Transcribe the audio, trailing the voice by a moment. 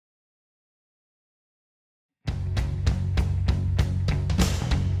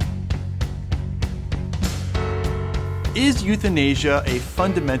Is euthanasia a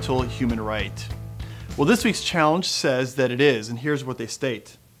fundamental human right? Well, this week's challenge says that it is, and here's what they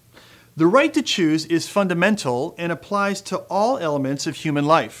state. The right to choose is fundamental and applies to all elements of human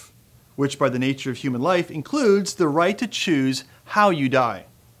life, which by the nature of human life includes the right to choose how you die.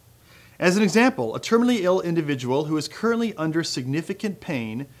 As an example, a terminally ill individual who is currently under significant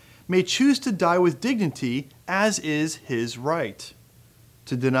pain may choose to die with dignity, as is his right.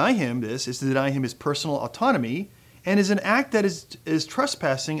 To deny him this is to deny him his personal autonomy and is an act that is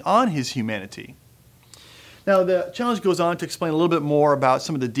trespassing on his humanity. Now, the challenge goes on to explain a little bit more about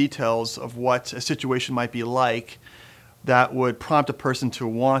some of the details of what a situation might be like that would prompt a person to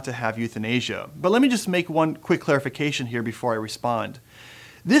want to have euthanasia. But let me just make one quick clarification here before I respond.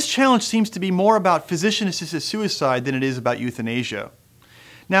 This challenge seems to be more about physician-assisted suicide than it is about euthanasia.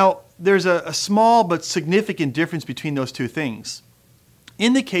 Now, there's a small but significant difference between those two things.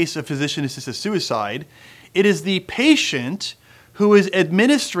 In the case of physician-assisted suicide, it is the patient who is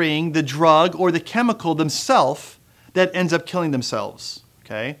administering the drug or the chemical themselves that ends up killing themselves.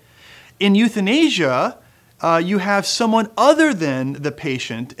 Okay? In euthanasia, you have someone other than the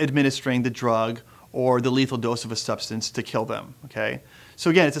patient administering the drug or the lethal dose of a substance to kill them. Okay? So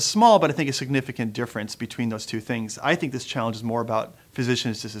again, it's a small but I think a significant difference between those two things. I think this challenge is more about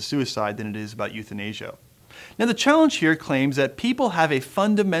physician-assisted suicide than it is about euthanasia. Now, the challenge here claims that people have a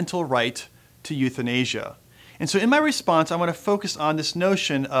fundamental right to euthanasia. And so in my response, I want to focus on this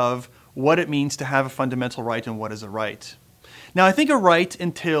notion of what it means to have a fundamental right and what is a right. Now, I think a right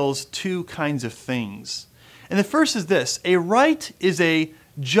entails two kinds of things. And the first is this: a right is a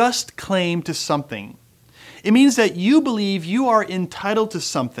just claim to something. It means that you believe you are entitled to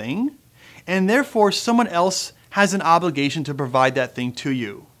something, and therefore someone else has an obligation to provide that thing to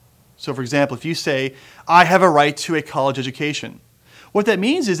you. So for example, if you say, I have a right to a college education, what that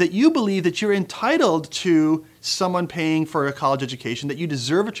means is that you believe that you're entitled to someone paying for a college education, that you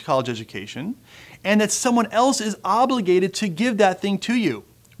deserve a college education, and that someone else is obligated to give that thing to you,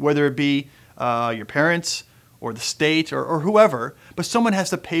 whether it be your parents or the state or whoever, but someone has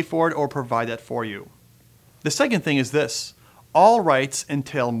to pay for it or provide that for you. The second thing is this: all rights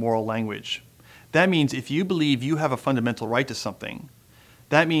entail moral language. That means if you believe you have a fundamental right to something,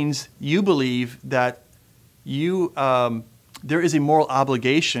 that means you believe that there is a moral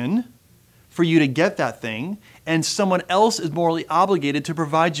obligation for you to get that thing, and someone else is morally obligated to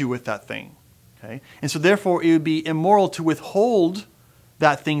provide you with that thing. Okay? And so therefore it would be immoral to withhold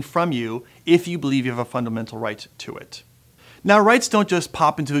that thing from you if you believe you have a fundamental right to it. Now, rights don't just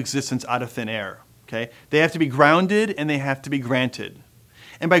pop into existence out of thin air. Okay? They have to be grounded and they have to be granted.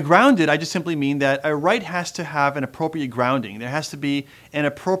 And by grounded, I just simply mean that a right has to have an appropriate grounding. There has to be an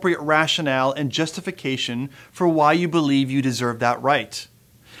appropriate rationale and justification for why you believe you deserve that right.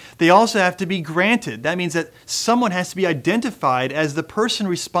 They also have to be granted. That means that someone has to be identified as the person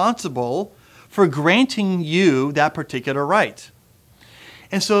responsible for granting you that particular right.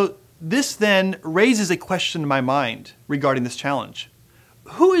 And so this then raises a question in my mind regarding this challenge.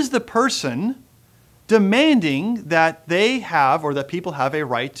 Who is the person demanding that they have or that people have a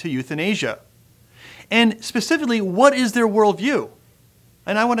right to euthanasia? And specifically, what is their worldview?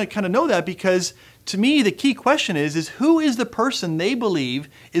 And I want to kind of know that because to me the key question is who is the person they believe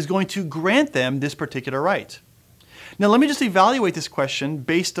is going to grant them this particular right? Now let me just evaluate this question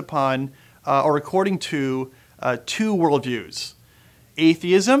based upon or according to two worldviews: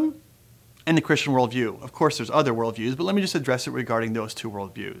 atheism and the Christian worldview. Of course there's other worldviews, but let me just address it regarding those two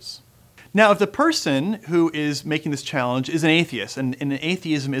worldviews. Now, if the person who is making this challenge is an atheist, and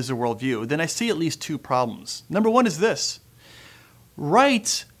atheism is a worldview, then I see at least two problems. Number one is this: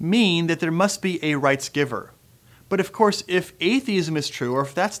 rights mean that there must be a rights giver. But of course, if atheism is true, or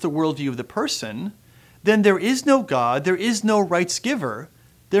if that's the worldview of the person, then there is no God, there is no rights giver,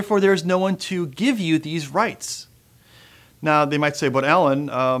 therefore there is no one to give you these rights. Now, they might say, but Alan,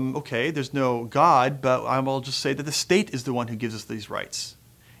 okay, there's no God, but I will just say that the state is the one who gives us these rights.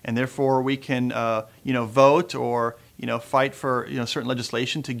 And therefore we can vote or fight for certain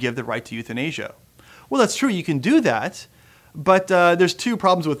legislation to give the right to euthanasia. Well, that's true, you can do that, but there's two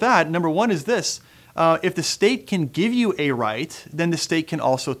problems with that. Number one is this: if the state can give you a right, then the state can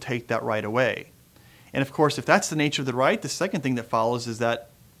also take that right away. And of course, if that's the nature of the right, the second thing that follows is that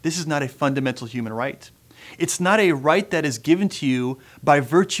this is not a fundamental human right. It's not a right that is given to you by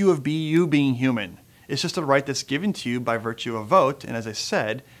virtue of you being human. It's just a right that's given to you by virtue of vote. And as I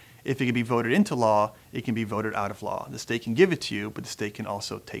said, if it can be voted into law, it can be voted out of law. The state can give it to you, but the state can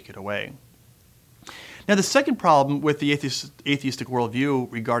also take it away. Now, the second problem with the atheistic worldview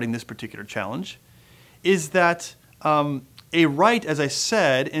regarding this particular challenge is that a right, as I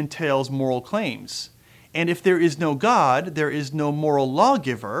said, entails moral claims. And if there is no God, there is no moral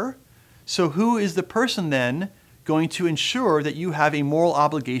lawgiver. So who is the person then going to ensure that you have a moral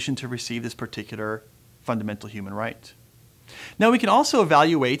obligation to receive this particular fundamental human right? Now, we can also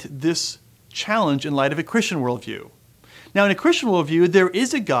evaluate this challenge in light of a Christian worldview. Now, in a Christian worldview, there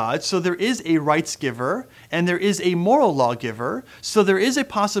is a God, so there is a rights giver, and there is a moral lawgiver. So there is a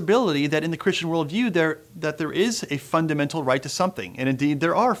possibility that in the Christian worldview, there is a fundamental right to something. And indeed,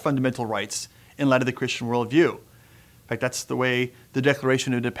 there are fundamental rights in light of the Christian worldview. In fact, that's the way the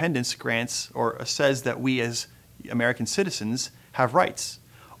Declaration of Independence grants or says that we as American citizens have rights.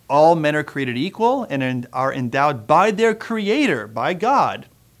 All men are created equal and are endowed by their Creator, by God,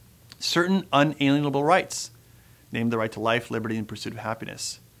 certain unalienable rights, namely the right to life, liberty, and pursuit of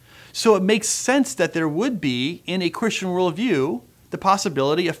happiness. So it makes sense that there would be, in a Christian worldview, the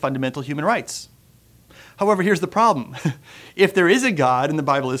possibility of fundamental human rights. However, here's the problem. If there is a God and the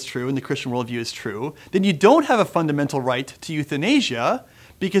Bible is true and the Christian worldview is true, then you don't have a fundamental right to euthanasia,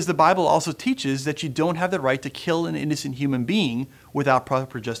 because the Bible also teaches that you don't have the right to kill an innocent human being without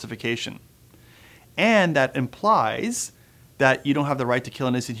proper justification. And that implies that you don't have the right to kill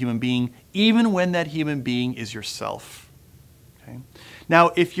an innocent human being even when that human being is yourself. Okay? Now,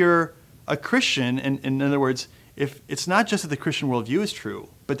 if you're a Christian, and in other words, if it's not just that the Christian worldview is true,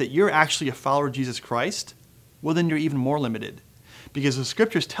 but that you're actually a follower of Jesus Christ, well, then you're even more limited. Because the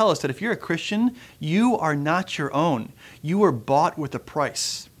scriptures tell us that if you're a Christian, you are not your own. You were bought with a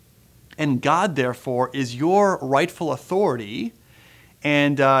price. And God, therefore, is your rightful authority.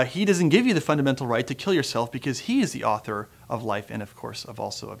 And he doesn't give you the fundamental right to kill yourself because he is the author of life and, of course,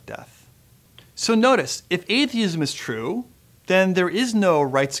 also of death. So notice, if atheism is true, then there is no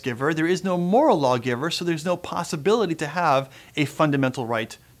rights giver, there is no moral lawgiver, so there's no possibility to have a fundamental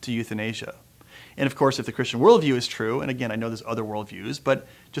right to euthanasia. And of course, if the Christian worldview is true, and again, I know there's other worldviews, but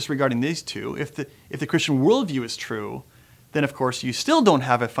just regarding these two, if the Christian worldview is true, then of course you still don't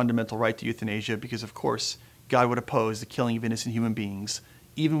have a fundamental right to euthanasia because of course God would oppose the killing of innocent human beings,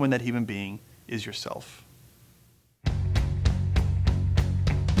 even when that human being is yourself.